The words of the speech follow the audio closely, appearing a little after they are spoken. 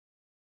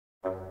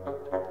Bugs.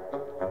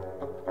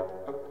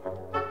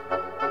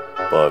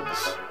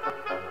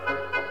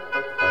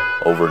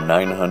 Over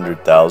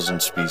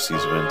 900,000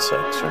 species of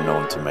insects are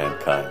known to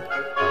mankind.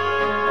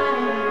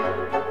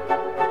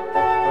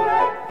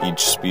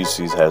 Each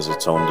species has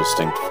its own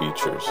distinct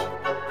features.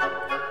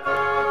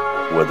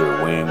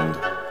 Whether winged,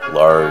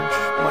 large,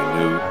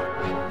 minute,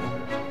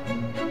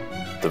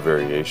 the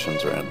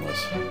variations are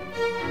endless.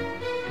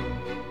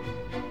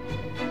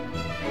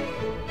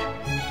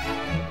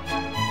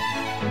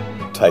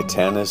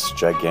 Titanus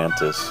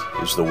gigantus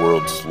is the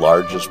world's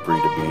largest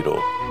breed of beetle,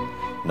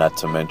 not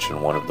to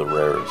mention one of the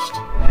rarest.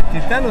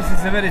 Titanus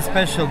is a very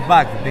special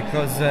bug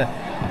because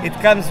it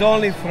comes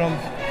only from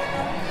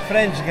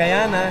French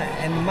Guiana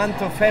in the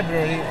month of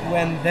February,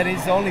 when there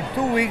is only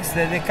 2 weeks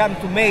that they come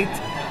to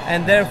mate,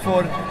 and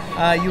therefore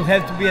you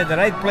have to be at the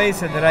right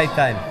place at the right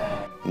time.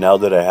 Now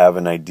that I have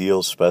an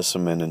ideal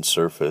specimen and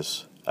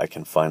surface, I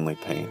can finally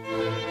paint.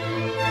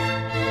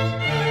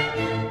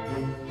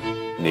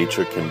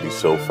 Nature can be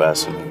so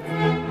fascinating.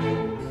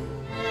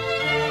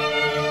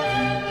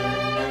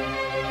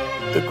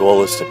 The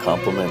goal is to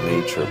complement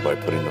nature by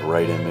putting the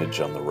right image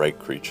on the right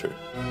creature.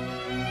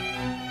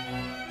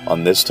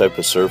 On this type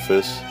of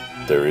surface,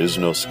 there is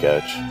no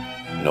sketch,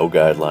 no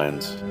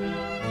guidelines,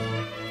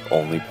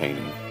 only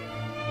painting.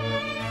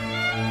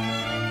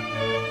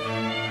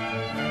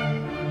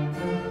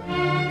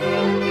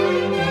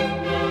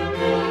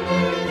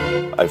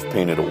 I've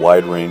painted a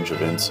wide range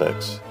of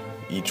insects,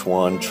 each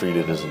one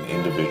treated as an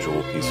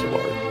individual piece of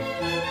art.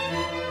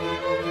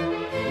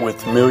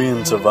 With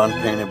millions of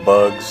unpainted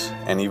bugs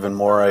and even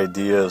more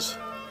ideas,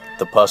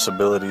 the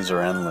possibilities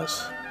are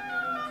endless.